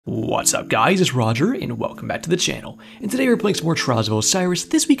What's up guys, it's Roger and welcome back to the channel. And today we're playing some more Trials of Osiris,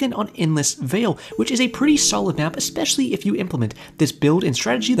 this weekend on Endless Vale, which is a pretty solid map, especially if you implement this build and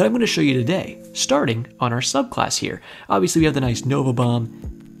strategy that I'm going to show you today, starting on our subclass here. Obviously we have the nice Nova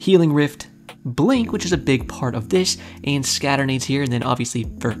Bomb, Healing Rift, Blink, which is a big part of this, and Scatter Nades here, and then obviously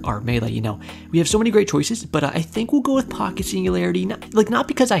for our melee, we have so many great choices, but I think we'll go with Pocket Singularity, not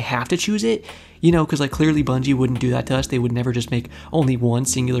because I have to choose it, because clearly Bungie wouldn't do that to us. They would never just make only one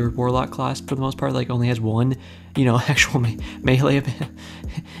singular Warlock class for the most part, only has one, actual melee.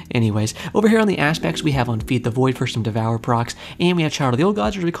 Anyways, over here on the aspects, we have on Feed the Void for some Devour procs, and we have Child of the Old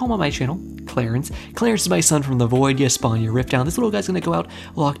Gods, or as we call him on my channel, Clarence. Clarence is my son from the Void. You spawn your Rift down. This little guy's gonna go out,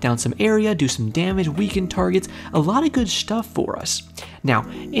 lock down some area, do some damage, weaken targets, a lot of good stuff for us. Now,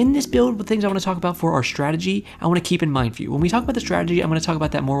 in this build, the things I want to talk about for our strategy, I want to keep in mind for you. When we talk about the strategy, I'm going to talk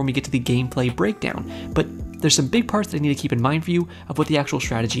about that more when we get to the gameplay breakdown, but there's some big parts that I need to keep in mind for you of what the actual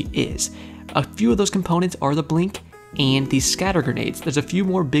strategy is. A few of those components are the Blink and these Scatter Grenades. There's a few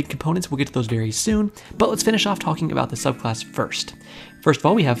more big components, we'll get to those very soon, but let's finish off talking about the subclass first. First of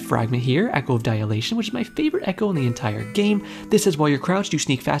all, we have Fragment here, Echo of Dilation, which is my favorite echo in the entire game. This says while you're crouched, you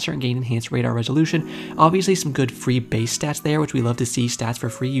sneak faster and gain enhanced radar resolution. Obviously some good free base stats there, which we love to see stats for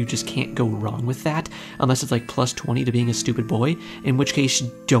free. You just can't go wrong with that, unless it's like plus 20 to being a stupid boy, in which case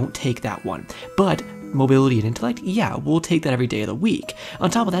don't take that one. But mobility and intellect, yeah, we'll take that every day of the week. On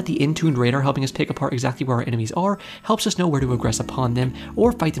top of that, the in-tuned radar helping us pick apart exactly where our enemies are helps us know where to aggress upon them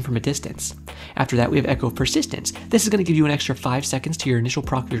or fight them from a distance. After that, we have Echo of Persistence. This is going to give you an extra 5 seconds to your initial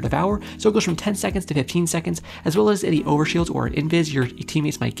proc of your Devour, so it goes from 10 seconds to 15 seconds, as well as any overshields or invis your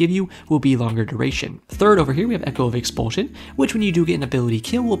teammates might give you will be longer duration. Third, over here we have Echo of Expulsion, which when you do get an ability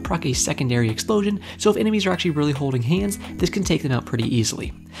kill will proc a secondary explosion, so if enemies are actually really holding hands, this can take them out pretty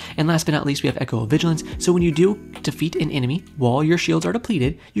easily. And last but not least, we have Echo of Vigilance, so when you do defeat an enemy while your shields are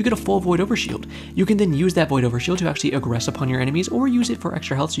depleted, you get a full Void Overshield. You can then use that Void Overshield to actually aggress upon your enemies or use it for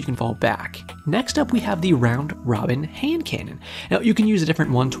extra health so you can fall back. Next up, we have the Round Robin Hand Cannon. Now, you can use a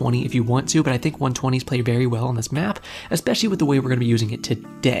different 120 if you want to, but I think 120s play very well on this map, especially with the way we're going to be using it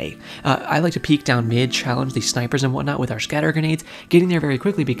today. I like to peek down mid, challenge the snipers and whatnot with our Scatter Grenades, getting there very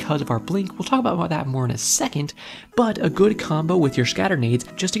quickly because of our Blink. We'll talk about that more in a second, but a good combo with your Scatter Nades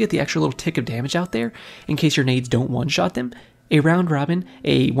just to get the extra little tick of damage out there in case your nades don't one-shot them. A Round Robin,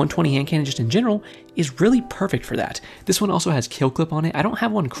 a 120 hand cannon just in general, is really perfect for that. This one also has Kill Clip on it. I don't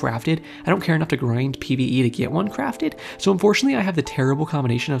have one crafted. I don't care enough to grind PvE to get one crafted, so unfortunately I have the terrible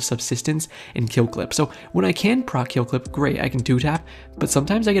combination of Subsistence and Kill Clip. So when I can proc Kill Clip, great, I can 2-tap, but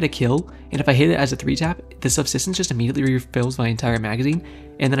sometimes I get a kill, and if I hit it as a 3-tap, the Subsistence just immediately refills my entire magazine,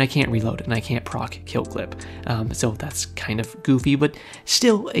 and then I can't reload and I can't proc Kill Clip. So that's kind of goofy, but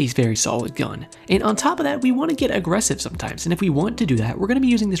still a very solid gun. And on top of that, we want to get aggressive sometimes, and if we want to do that, we're going to be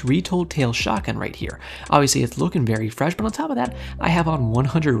using this Retold Tail shotgun right here. Obviously, it's looking very fresh, but on top of that, I have on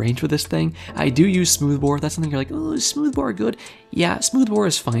 100 range with this thing. I do use smoothbore. That's something you're like, oh, is smoothbore good? Yeah, smoothbore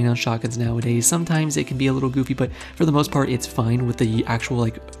is fine on shotguns nowadays. Sometimes it can be a little goofy, but for the most part, it's fine with the actual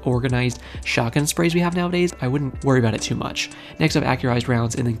organized shotgun sprays we have nowadays. I wouldn't worry about it too much. Next up, accurized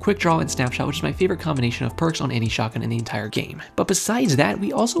rounds, and then quick draw and snapshot, which is my favorite combination of perks on any shotgun in the entire game. But besides that,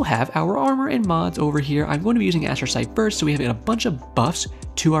 we also have our armor and mods over here. I'm going to be using Astrocyte Burst, so we have a bunch of buffs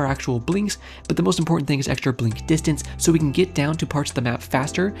to our actual blinks, but the most important thing is extra blink distance, so we can get down to parts of the map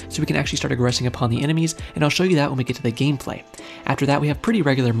faster, so we can actually start aggressing upon the enemies, and I'll show you that when we get to the gameplay. After that, we have pretty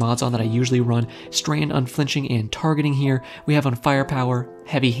regular mods on that I usually run, Strand Unflinching and Targeting here. We have on Firepower,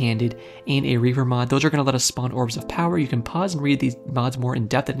 Heavy-Handed, and a Reaver mod. Those are going to let us spawn Orbs of Power. You can pause and read these mods more in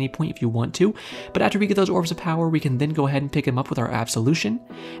depth at any point if you want to, but after we get those Orbs of Power, we can then go ahead and pick them up with our Absolution,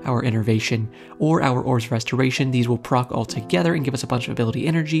 our Innervation, or our Orbs of Restoration. These will proc all together and give us a bunch of ability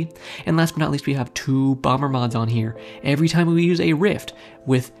energy. And last but not least, we have 2 Bomber mods on here. Every time we use a Rift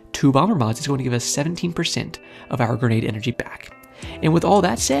with 2 Bomber mods, it's going to give us 17% of our grenade energy back. And with all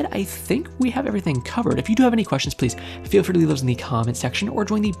that said, I think we have everything covered. If you do have any questions, please feel free to leave those in the comment section or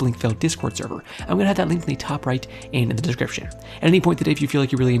join the Blinkville Discord server. I'm going to have that link in the top right and in the description. At any point today, if you feel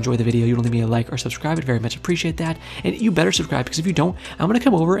like you really enjoy the video, you want to leave me a like or subscribe, I'd very much appreciate that. And you better subscribe, because if you don't, I'm going to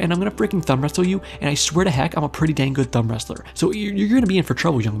come over and I'm going to freaking thumb wrestle you, and I swear to heck, I'm a pretty dang good thumb wrestler. So you're going to be in for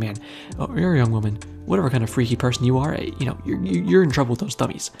trouble, young man. Oh, you're a young woman. Whatever kind of freaky person you are, you're in trouble with those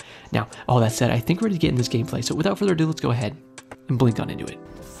dummies. Now, all that said, I think we're ready to get in this gameplay. So without further ado, let's go ahead and blink on into it.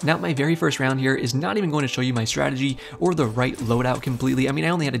 Now, my very first round here is not even going to show you my strategy or the right loadout completely. I mean, I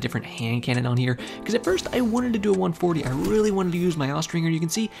only had a different hand cannon on here because at first I wanted to do a 140. I really wanted to use my Austringer. You can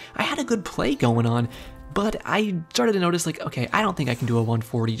see I had a good play going on, but I started to notice like, okay, I don't think I can do a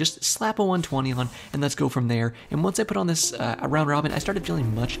 140, just slap a 120 on and let's go from there. And once I put on this round robin, I started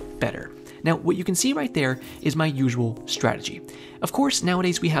feeling much better. Now, what you can see right there is my usual strategy. Of course,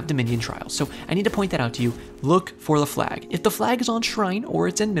 nowadays we have Dominion Trials, so I need to point that out to you. Look for the flag. If the flag is on Shrine or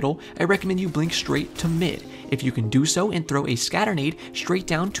it's in middle, I recommend you blink straight to mid. If you can do so and throw a scatter nade straight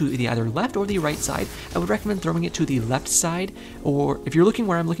down to the either left or the right side, I would recommend throwing it to the left side, or if you're looking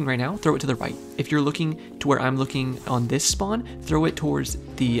where I'm looking right now, throw it to the right. If you're looking to where I'm looking on this spawn, throw it towards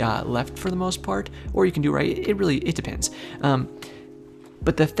the left for the most part, or you can do right. It depends.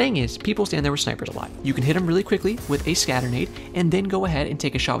 But the thing is, people stand there with snipers a lot. You can hit them really quickly with a scatter nade, and then go ahead and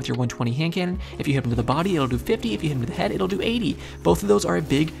take a shot with your 120 hand cannon. If you hit them to the body, it'll do 50. If you hit them to the head, it'll do 80. Both of those are a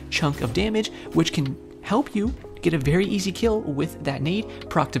big chunk of damage, which can help you get a very easy kill with that nade,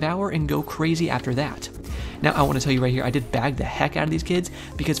 proc devour, and go crazy after that. Now, I want to tell you right here, I did bag the heck out of these kids,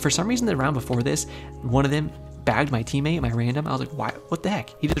 because for some reason the round before this, one of them bagged my teammate, my random. I was like, why? What the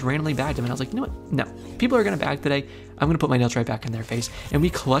heck? He just randomly bagged him, and I was like, you know what? No. People are going to bag today. I'm going to put my nuts right back in their face. And we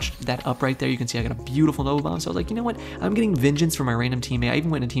clutched that up right there. You can see I got a beautiful Nova Bomb. So I was like, you know what? I'm getting vengeance for my random teammate. I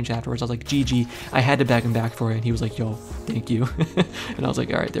even went in team chat afterwards. I was like, GG. I had to bag him back for it. And he was like, yo, thank you. And I was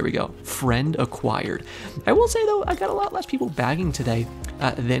like, all right, there we go. Friend acquired. I will say, though, I got a lot less people bagging today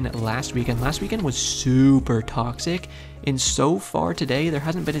than last weekend. Last weekend was super toxic. And so far today, there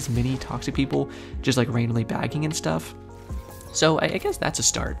hasn't been as many toxic people just like randomly bagging and stuff. So I guess that's a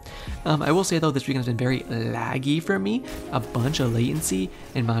start. I will say though, this weekend has been very laggy for me, a bunch of latency,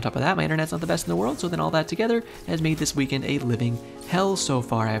 and on top of that, my internet's not the best in the world, so then all that together has made this weekend a living hell so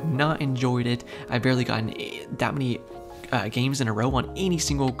far. I have not enjoyed it. I've barely gotten that many games in a row on any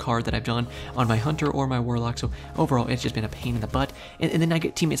single card that I've done on my Hunter or my Warlock, so overall, it's just been a pain in the butt. And then I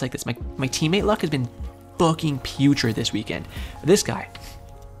get teammates like this. My teammate luck has been fucking putrid this weekend. This guy,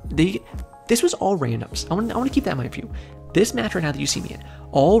 this was all randoms. I want to keep that in mind for you. This match right now that you see me in,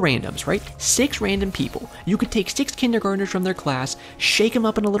 all randoms, right? 6 random people. You could take 6 kindergartners from their class, shake them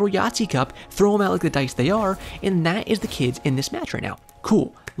up in a little Yahtzee cup, throw them out like the dice they are, and that is the kids in this match right now.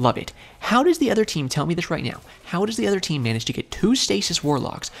 Cool. Love it. How does the other team, tell me this right now, how does the other team manage to get 2 Stasis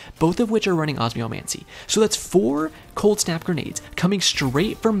Warlocks, both of which are running Osmiomancy? So that's 4 Cold Snap Grenades coming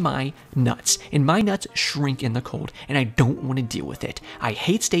straight from my nuts, and my nuts shrink in the cold, and I don't want to deal with it. I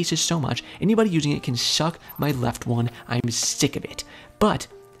hate Stasis so much, anybody using it can suck my left one. I'm sick of it. But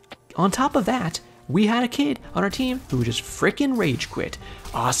on top of that, we had a kid on our team who just freaking rage quit.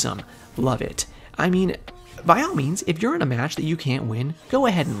 Awesome. Love it. I mean, by all means, if you're in a match that you can't win, go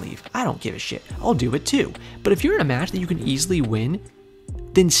ahead and leave. I don't give a shit. I'll do it too. But if you're in a match that you can easily win,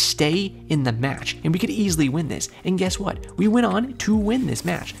 then stay in the match, and we could easily win this. And guess what? We went on to win this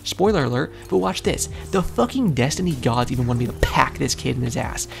match. Spoiler alert, but watch this. The fucking Destiny gods even wanted me to pack this kid in his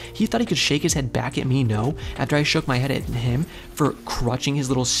ass. He thought he could shake his head back at me, no, after I shook my head at him for crutching his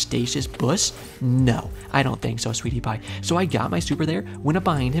little stasis bus? No, I don't think so, sweetie pie. So I got my super there, went up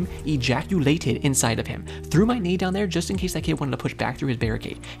behind him, ejaculated inside of him, threw my nade down there just in case that kid wanted to push back through his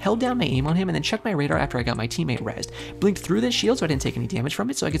barricade, held down my aim on him, and then checked my radar after I got my teammate rezzed, blinked through this shield so I didn't take any damage from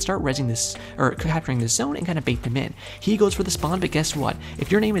it, so I could start rezzing this, or capturing this zone and kind of bait them in. He goes for the spawn, but guess what?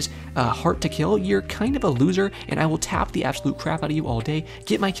 If your name is Heart to Kill, you're kind of a loser, and I will tap the absolute crap out of you all day,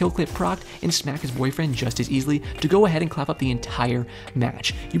 get my kill clip procced, and smack his boyfriend just as easily to go ahead and clap up the entire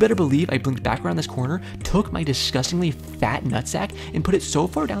match. You better believe I blinked back around this corner, took my disgustingly fat nutsack, and put it so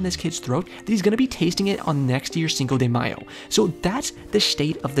far down this kid's throat that he's going to be tasting it on next year's Cinco de Mayo. So that's the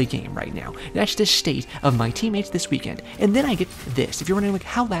state of the game right now. That's the state of my teammates this weekend. And then I get this. If you're wondering, like,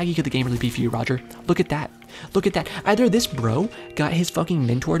 how laggy could the game really be for you, Roger? Look at that. Look at that. Either this bro got his fucking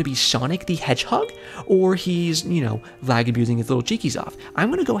mentor to be Sonic the Hedgehog, or he's, you know, lag abusing his little cheekies off. I'm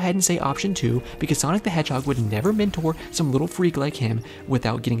going to go ahead and say option 2, because Sonic the Hedgehog would never mentor some little freak like him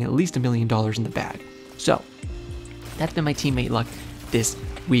without getting at least $1 million in the bag. So, that's been my teammate luck this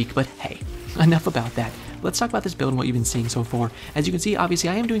week, but hey, enough about that. Let's talk about this build and what you've been seeing so far. As you can see,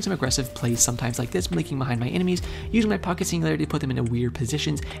 obviously I am doing some aggressive plays sometimes like this, blinking behind my enemies, using my pocket singularity to put them into weird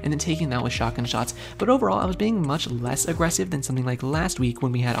positions, and then taking them out with shotgun shots. But overall, I was being much less aggressive than something like last week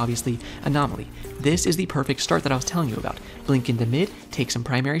when we had, obviously, Anomaly. This is the perfect start that I was telling you about. Blink into mid, take some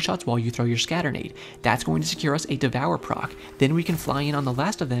primary shots while you throw your scatter nade. That's going to secure us a Devour proc. Then we can fly in on the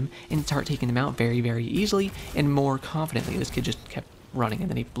last of them and start taking them out very, very easily and more confidently. This kid just kept running and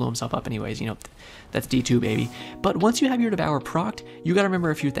then he blew himself up anyways, you know, that's D2 baby. But once you have your Devour procced, you gotta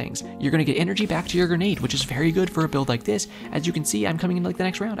remember a few things. You're gonna get energy back to your grenade, which is very good for a build like this. As you can see, I'm coming into like the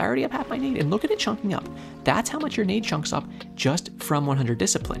next round. I already have half my nade, and look at it chunking up. That's how much your nade chunks up just from 100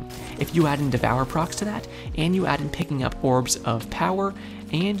 discipline. If you add in Devour procs to that, and you add in picking up orbs of power,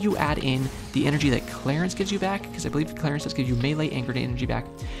 and you add in the energy that Clarence gives you back, because I believe Clarence does give you melee and grenade energy back,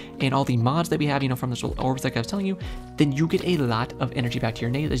 and all the mods that we have, you know, from this little orbs like I was telling you, then you get a lot of energy back to your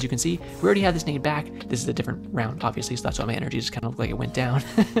nade. As you can see, we already have this nade back. This is a different round, obviously, so that's why my energy just kind of looked like it went down.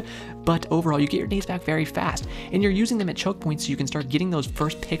 But overall, you get your nades back very fast, and you're using them at choke points so you can start getting those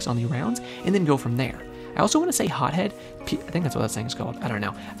first picks on the rounds, and then go from there. I also want to say Hothead. I think that's what that thing is called. I don't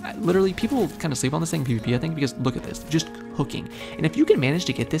know. Literally, people kind of sleep on this thing PvP, I think, because look at this. Just hooking. And if you can manage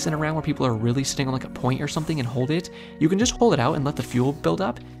to get this in a round where people are really sitting on like a point or something and hold it, you can just hold it out and let the fuel build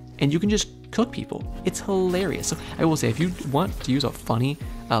up, and you can just cook people. It's hilarious. So I will say, if you want to use a funny,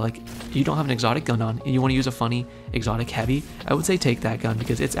 like you don't have an exotic gun on and you want to use a funny exotic heavy, I would say take that gun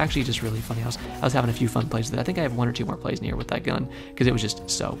because it's actually just really funny. I was having a few fun plays with it. I think I have 1 or 2 more plays in here with that gun because it was just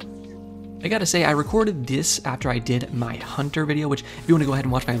so. I gotta say, I recorded this after I did my Hunter video, which if you want to go ahead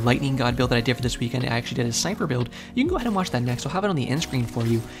and watch my Lightning God build that I did for this weekend, I actually did a Sniper build. You can go ahead and watch that next. I'll have it on the end screen for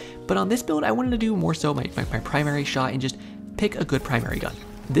you. But on this build, I wanted to do more so my primary shot and just pick a good primary gun.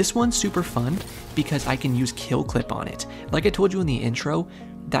 This one's super fun because I can use Kill Clip on it. Like I told you in the intro,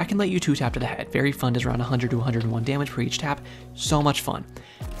 that can let you 2-tap to the head. Very fun, does around 100 to 101 damage per each tap. So much fun.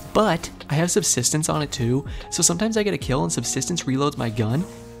 But I have Subsistence on it too, so sometimes I get a kill and Subsistence reloads my gun,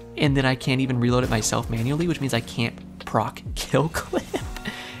 and then I can't even reload it myself manually, which means I can't proc Kill Clip.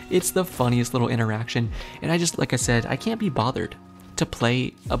 It's the funniest little interaction, and I just, like I said, I can't be bothered to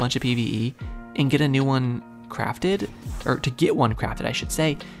play a bunch of PvE and get a new one crafted, or to get one crafted, I should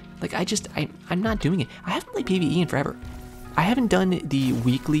say. Like, I'm not doing it. I haven't played PvE in forever. I haven't done the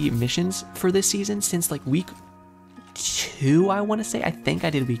weekly missions for this season since like week 2, I want to say. I think I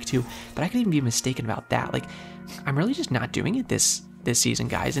did week 2, but I could even be mistaken about that. Like, I'm really just not doing it this season,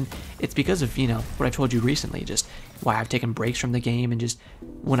 guys, and it's because of, you know, what I've told you recently, just why I've taken breaks from the game, and just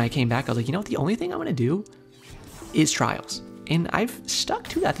when I came back, I was like, you know what, the only thing I'm going to do is Trials, and I've stuck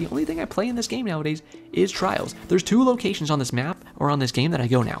to that. The only thing I play in this game nowadays is Trials. There's 2 locations on this map, or on this game, that I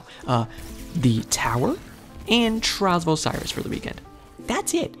go now. The Tower, and Trials of Osiris for the weekend.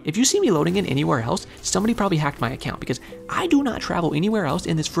 That's it. If you see me loading in anywhere else, somebody probably hacked my account, because I do not travel anywhere else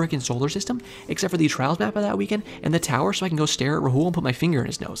in this freaking solar system except for the Trials map of that weekend and the Tower, so I can go stare at Rahul and put my finger in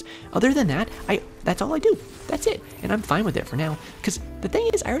his nose. Other than that, that's all I do. That's it. And I'm fine with it for now, because the thing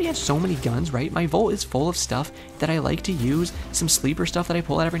is, I already have so many guns, right? My vault is full of stuff that I like to use, some sleeper stuff that I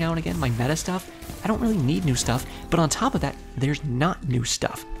pull out every now and again, my meta stuff. I don't really need new stuff, but on top of that, there's not new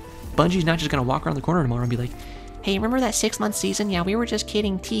stuff. Bungie's not just going to walk around the corner tomorrow and be like, hey, remember that 6-month season? Yeah, we were just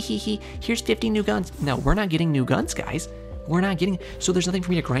kidding. Tee-hee-hee. Here's 50 new guns. No, we're not getting new guns, guys. We're not getting... So there's nothing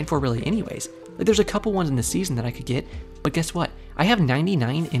for me to grind for really anyways. Like, there's a couple ones in the season that I could get, but guess what? I have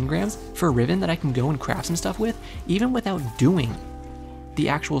 99 engrams for Riven that I can go and craft some stuff with, even without doing the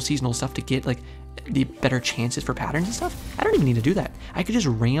actual seasonal stuff to get, like, the better chances for patterns and stuff. I don't even need to do that. I could just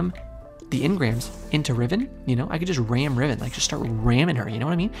ram the engrams into Riven, you know? I could just ram Riven, like just start ramming her, you know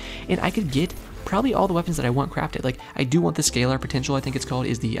what I mean? And I could get probably all the weapons that I want crafted. Like, I do want the Scalar Potential, I think it's called,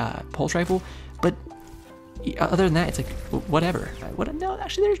 is the Pulse Rifle, but other than that, it's like, whatever. No,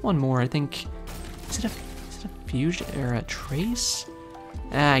 actually, there's one more, I think. Is it a Fusion or a Trace?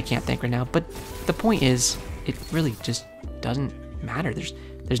 I can't think right now, but the point is, it really just doesn't matter.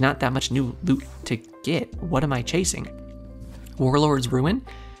 There's not that much new loot to get. What am I chasing? Warlord's Ruin?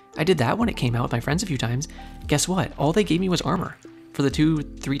 I did that when it came out with my friends a few times. Guess what? All they gave me was armor. For the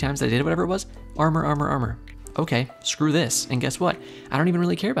 2-3 times that I did it, whatever it was, armor. Okay, screw this. And guess what? I don't even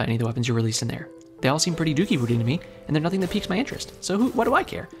really care about any of the weapons you released in there. They all seem pretty dookie booty to me, and they're nothing that piques my interest. So what do I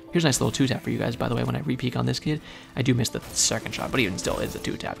care? Here's a nice little 2-tap for you guys, by the way, when I re-peek on this kid. I do miss the second shot, but even still, it's a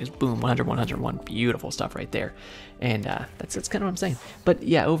 2-tap, because boom, 100, 101, beautiful stuff right there. And that's kind of what I'm saying. But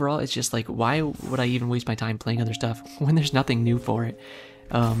yeah, overall, it's just like, why would I even waste my time playing other stuff when there's nothing new for it?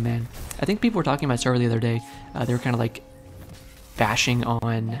 Oh man, I think people were talking about server the other day. They were kind of like bashing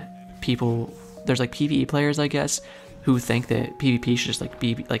on people. There's like PvE players, I guess, who think that PvP should just like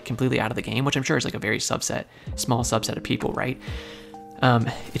be like completely out of the game, which I'm sure is like a very small subset of people, right?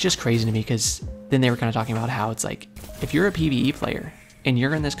 It's just crazy to me, because then they were kind of talking about how it's like, if you're a PvE player and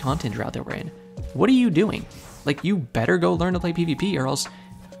you're in this content drought that we're in, what are you doing? Like, you better go learn to play PvP, or else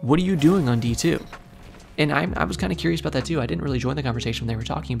what are you doing on D2? And I was kind of curious about that too. I didn't really join the conversation when they were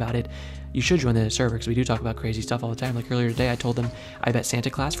talking about it. You should join the server, because we do talk about crazy stuff all the time. Like earlier today, I told them I bet Santa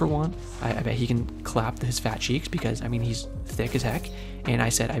Claus for one. I bet he can clap his fat cheeks, because I mean, he's thick as heck. And I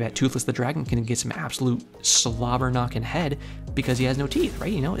said I bet Toothless the Dragon can get some absolute slobber knocking head, because he has no teeth,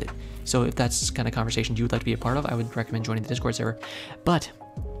 right? You know it. So if that's the kind of conversation you would like to be a part of, I would recommend joining the Discord server. But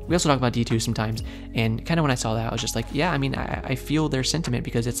we also talk about D2 sometimes, and kind of when I saw that, I was just like, yeah, I mean, I feel their sentiment,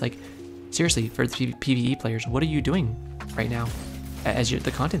 because it's like, seriously, for the PvE players, what are you doing right now?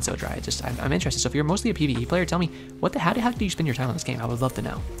 the content's so dry. I'm interested. So if you're mostly a PvE player, tell me how do you spend your time on this game? I would love to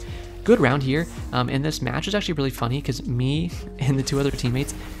know. Good round here, and this match was actually really funny because me and the 2 other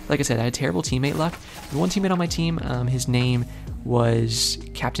teammates, like I said, I had terrible teammate luck. The one teammate on my team, his name was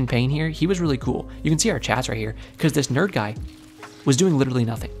Captain Payne here. He was really cool. You can see our chats right here because this nerd guy was doing literally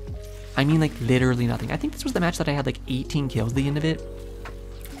nothing. I mean, like, literally nothing. I think this was the match that I had like 18 kills at the end of it,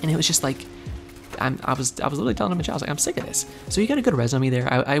 and it was just like, I was literally telling him in chat, I was like, I'm sick of this. So he got a good res on me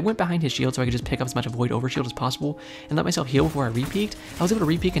there. I went behind his shield so I could just pick up as much of void overshield as possible and let myself heal before I re-peeked. I was able to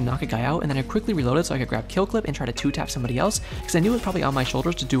re-peek and knock a guy out, and then I quickly reloaded so I could grab kill clip and try to 2-tap somebody else because I knew it was probably on my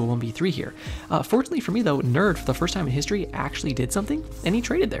shoulders to do a 1v3 here. Fortunately for me though, Nerd, for the first time in history, actually did something, and he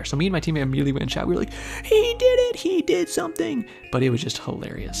traded there. So me and my teammate immediately went in chat. We were like, he did it, he did something. But it was just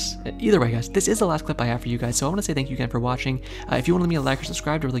hilarious. Either way, guys, this is the last clip I have for you guys, so I want to say thank you again for watching. If you want to leave me a like or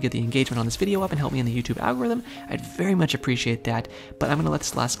subscribe to really get the engagement on this video up and help me in the YouTube algorithm, I'd very much appreciate that, but I'm going to let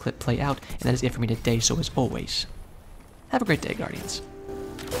this last clip play out, and that is it for me today, so as always, have a great day, Guardians.